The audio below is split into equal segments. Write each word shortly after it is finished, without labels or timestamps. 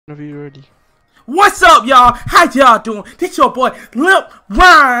Whenever you're ready. What's up, y'all? How y'all doing? This your boy Lip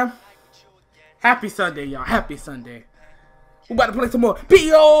Rhyme. Happy Sunday, y'all. Happy Sunday. We about to play some more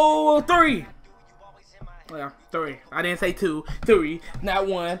PO3. Well, 3. I didn't say 2. 3, not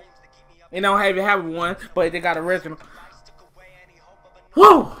 1. They don't even have 1, but they got original.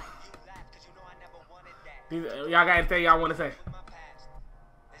 Woo! Y'all got anything y'all want to say?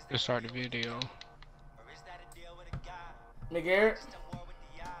 Let's start the video. McGarrett?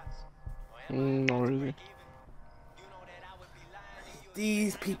 Not really.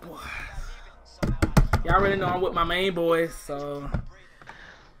 These people. Y'all already know I'm with my main boys, so.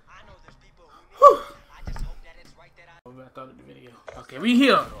 Whew. I thought of the video. Okay, we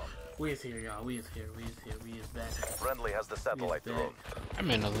here. We is here, y'all. We is here. We is here. We is back. Friendly has the satellite drone.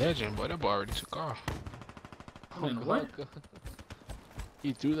 I'm in a legend, but that boy already took off. Oh, what?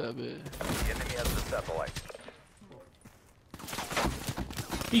 He threw that bit. The enemy has the satellite.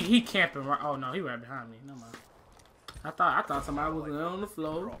 He camping right. Oh no, he right behind me. No mind. I thought somebody was on the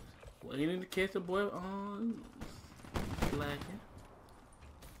floor waiting to catch the boy on slacking.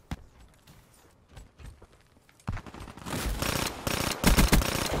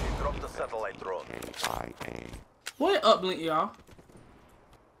 He dropped the satellite drone. What uplink, y'all?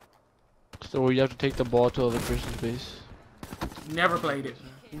 So you have to take the ball to the other person's base. Never played it.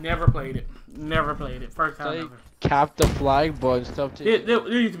 Never played it. Never played it. First time Like, ever. cap the flag, but instead of taking There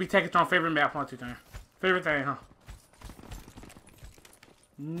used to be Tekatron favorite map on 2 times. Favorite thing, huh?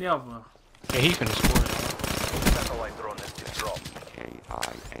 Never. yeah, he finna score. Satellite drone has been dropped.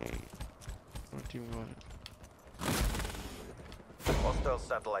 What team you want? Hostile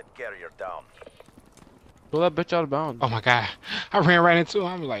satellite carrier down. Throw that bitch out of bounds. Oh my god, I ran right into him.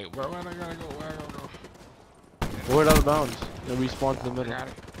 I'm like, where I gotta go? Where I gotta go? Throw it out of bounds. Then respawn to the middle. Got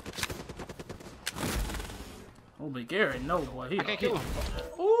it. Oh, but Garrett, no boy. I can't kill him.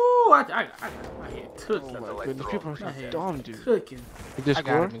 Ooh, I hit took him. Oh my goodness, people are so dumb, dude. Took him. Did they I got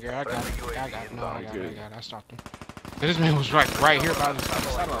score? him, girl. I got it. I got it. No, I got it. I stopped him. This man was right here by the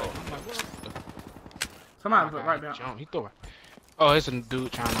satellite. I'm like, what the? Somebody Oh my put God, right he down. jumped. He threw it. Oh, it's a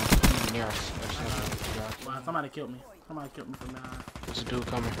dude trying to be near us. Or something. Wow, somebody killed me. Somebody killed me from behind. There's a dude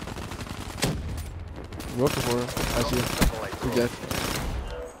coming. Working for him. I see him. He's dead.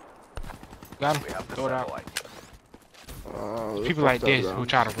 Got him. We have the Throw it out. satellite. People like this who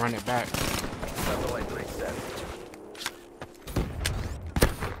try to run it back. Satellite reset.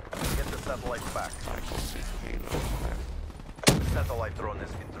 Get the satellite back. The satellite drone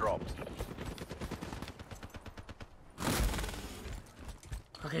has been dropped.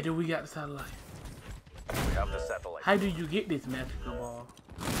 Okay, dude, we got the satellite. We have the satellite. How do you get this magical ball?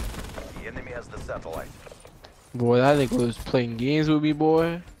 The enemy has the satellite. Boy, that nigga was playing games with me,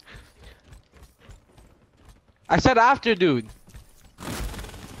 boy. I said after, dude.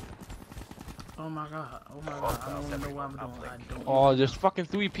 Oh my god. Oh my god. I don't even know what I'm doing. I don't. Oh, there's fucking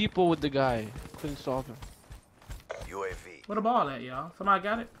 3 people with the guy. Couldn't stop him. UAV. Where the ball at, y'all? Somebody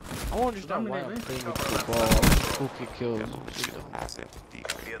got it? I don't understand why I'm playing with football. Who can kill him?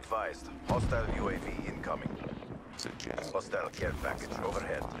 Be advised. Hostile UAV incoming. Hostile care package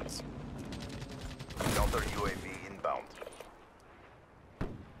overhead. Counter UAV inbound.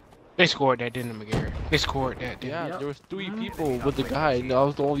 They scored that, didn't they, McGarrett? They scored that, didn't Yeah, Yep. there was 3 people with the guy, and I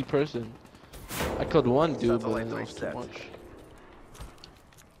was the only person. I killed 1 dude, but Satellite then that was too reset. much.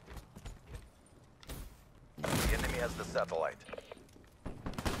 The enemy has the satellite.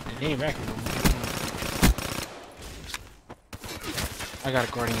 they? They ain't back in them. I got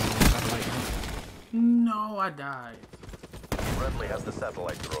a guardian on the satellite. No, I died. Friendly has the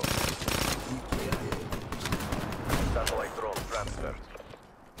satellite drone. Satellite drone transferred.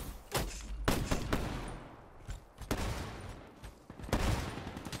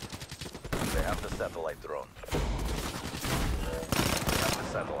 They have the satellite drone. They have the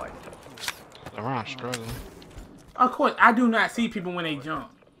satellite. LeBron struggling. Of course, I do not see people when they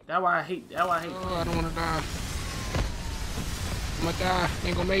jump. That's why I hate. That's why I hate. Oh, I don't want to die. I'm gonna die.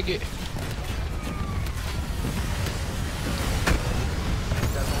 Ain't gonna make it.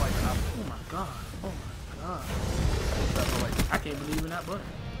 Satellite up. Oh my god. Oh my god. I can't believe in that button.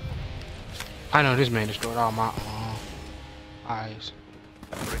 I know this man destroyed all my eyes.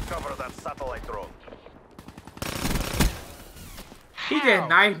 Recover that satellite drone. He just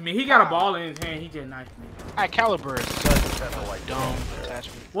knifed me. He got a ball in his hand. He just knifed me. That caliber is such a Satellite dumb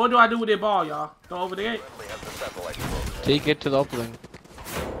attachment. What do I do with that ball, y'all? Throw over the gate? Friendly has the satellite drone. Take it to the uplink.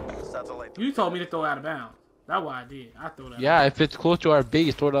 Satellite. You told me to throw it out of bounds. That's what I did. I threw that. Yeah, if it's close to our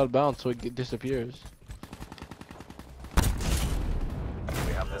base, throw it out of bounds so it disappears.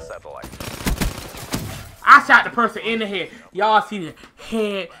 We have the satellite. I shot the person in the head. Y'all see the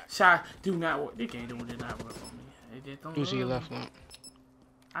Headshot do not work. This game did not work on me. It just don't You see your work. left one.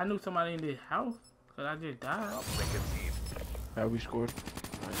 I knew somebody in this house, cause I just died. Uplink achieved. Yeah, we scored.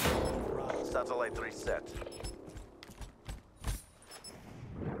 Satellite reset.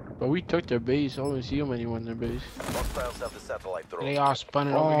 But we took their base. I don't see them anymore in their base. Hostiles have the satellite drone. They all spun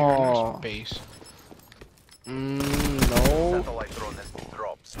over here in Oh. this base. No. Satellite drone has been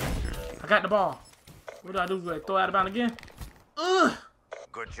dropped. I got the ball. What do I do? Do I throw it out of bounds again? Ugh.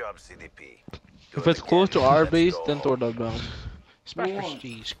 Good job, CDP. If it's close to our base, then throw it out of bounds.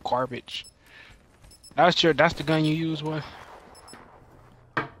 Jeez, garbage. That's the gun you use, what?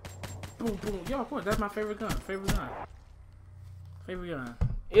 Boom, boom. Yo, of course, that's my favorite gun. Favorite gun.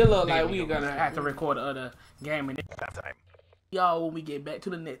 It look like we gonna have to record the other game in That time. y'all when we get back to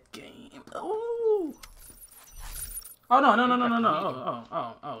the next game. Ooh. Oh no.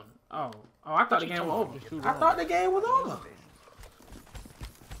 Oh, I thought the game was over. I thought the game was over.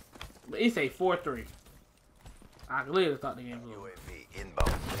 But it say 4-3. I literally thought the game was over. UAV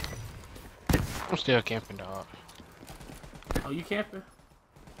inbound. I'm still camping, dog. Oh, you camping?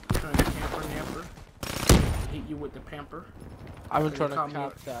 You trying to camper. Hit you with the pamper. I've been trying to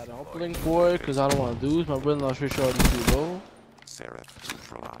cap that uplink boy because I don't want to lose. My brother-in-law's pretty sure too low. Seraph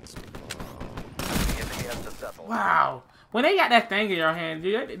neutralized. The enemy has the satellite. Wow. When they got that thing in your hand,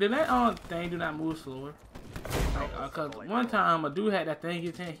 did that thing do not move slower? Like, cause one time a dude had that thing in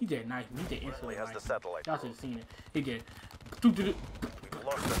his hand, he just knifed me. He just instantly Has the knifed me. satellite Y'all drone. should have seen it. He just. We've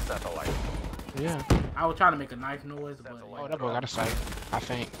lost the satellite. Yeah. I was trying to make a knife noise, but Oh, that boy got a sight. I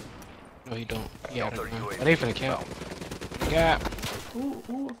think. No, he don't. He got a Counter gun. UAV But they finna camp. Yeah. who?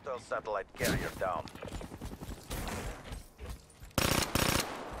 Hostile satellite carrier down.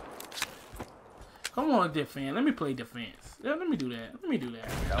 Come on, defense. Let me play defense. Yeah, let me do that.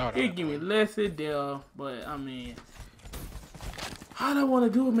 No, It give me less there, but I mean, all I want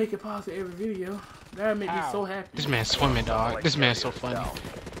to do is make it positive every video. That make me so happy. This man's swimming, dog. This man's so funny.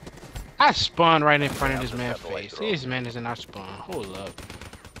 I spun right in front of this man's face. This man is in our spawn. Hold up.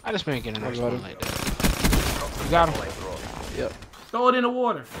 I just been getting our spawn like that. You got him? Yep. Throw it in the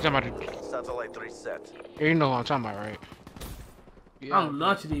water. Somebody. Satellite reset. Here, you know what I'm talking about, right? Yeah. I'm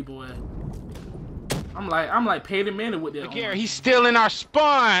lunching these boy. I'm like paid a minute with that. Look here, he's still in our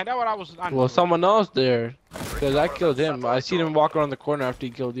spawn. That's what I was. Well, someone else there. Because I killed him. I seen him walk around the corner after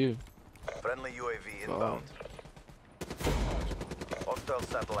he killed you. Friendly UAV inbound. Hostile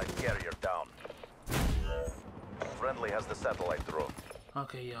satellite carrier down. Friendly has the satellite drone.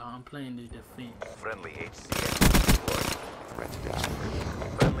 Okay, y'all, I'm playing the defense. Friendly HCX deployed. Threat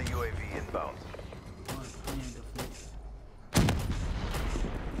down. Friendly UAV inbound. I'm playing defense.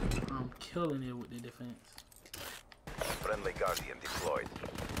 I'm killing it with the defense. Friendly Guardian deployed.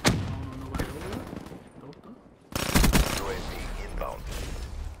 I don't know nobody over there. Nope. UAV inbound.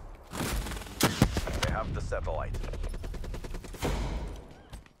 They have the satellite.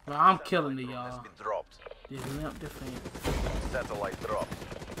 But I'm killing it, Drone has y'all. been dropped. This limp defense. Satellite dropped.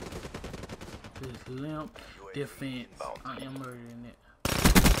 This limp defense. inbound. I am murdering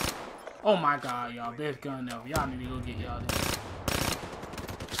it. Oh my god, y'all. Best gun ever. Y'all need to go get y'all this.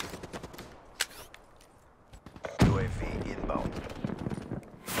 UAV inbound.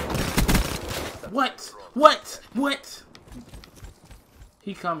 What?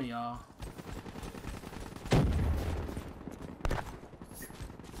 He coming, y'all.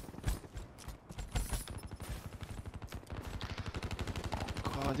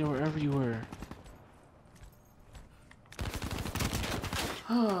 God, they were everywhere.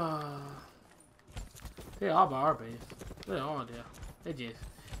 They're all by our base. They're all there. They just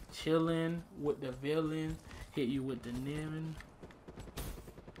chilling with the villain. Hit you with the Niven.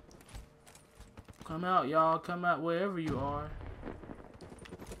 Come out, y'all. Come out wherever you are.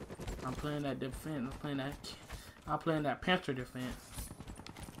 I'm playing that defense. I'm playing that Panther defense.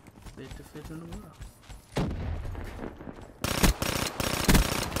 Best defense in the world.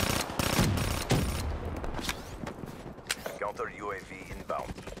 Counter UAV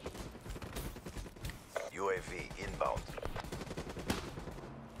inbound. UAV inbound.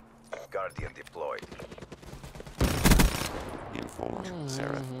 Guardian deployed. Informed.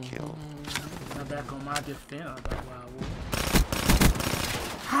 Seraph killed. I'm back on my defense. I'm back where I was.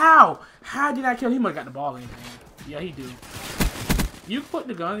 How? How did I kill him? He must have got the ball in his hand. Yeah, he do. You put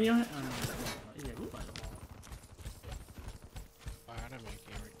the gun in your hand? Oh, no, yeah, look like a ball. Wow, that make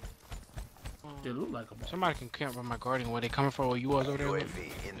it right. It look like a ball. Somebody can camp by my guardian. Where they coming from? Where you was over there?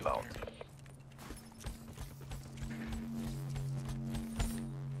 UAV inbound.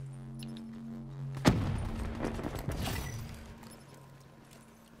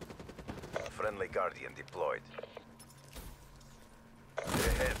 Friendly Guardian deployed.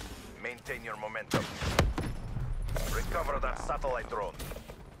 Maintain your momentum. Recover that satellite drone.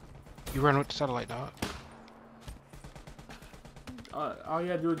 You run with the satellite, dog. All you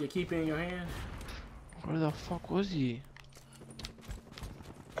gotta do is just keep it in your hand. Where the fuck was he?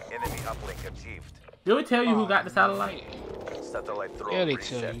 Enemy uplink achieved. Did we tell you who got the satellite? Satellite drone Yeah, they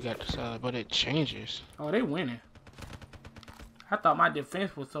reset. tell you got the satellite, but it changes. Oh, they winning. I thought my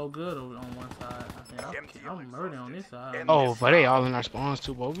defense was so good on one side. I mean, I'm murdering on this side. Oh, but they all in our spawns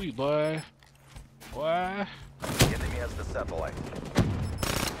too, boy. Boy. Enemy has the satellite.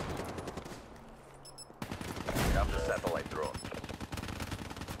 We have the satellite drone.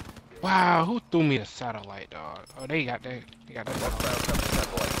 Wow, who threw me the satellite, dog? Oh, they got that. They got that. Hostiles have the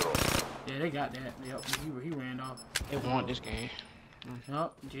satellite drone. Yeah, they got that. Yep, he ran off. They want this game.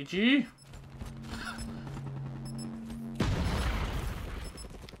 Yup, GG.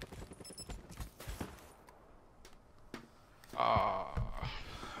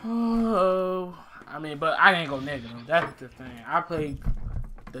 Oh, I mean, but I ain't go negative. That's the thing. I played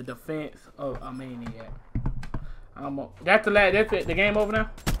the defense of a maniac. That's the last. That's it. The game over now.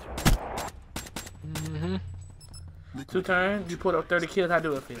 Mm-hmm. 2 turns. You put up 30 kills. How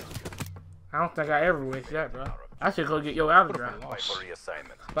do it feel? I don't think I ever wasted that, bro. I should go get your autograph. Fight for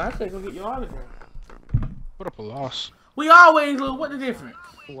reassignment. But I should go get your autograph. Put up a loss. We always lose. What the difference?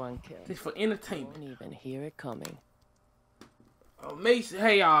 1 kill. It's for entertainment. Won't even hear it coming.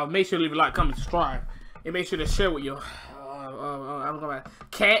 Hey y'all, make sure to leave a like, comment, subscribe, and make sure to share with your I'm going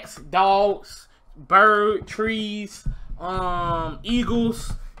cats, dogs, bird, trees,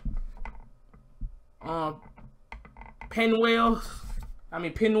 eagles, pinwheels.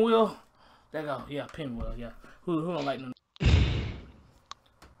 Pinwheel. There go, yeah, pinwheel, yeah. Who don't like them?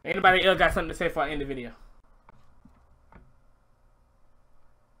 Anybody else got something to say before I end the video?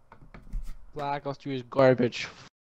 Black Ops 3 is garbage.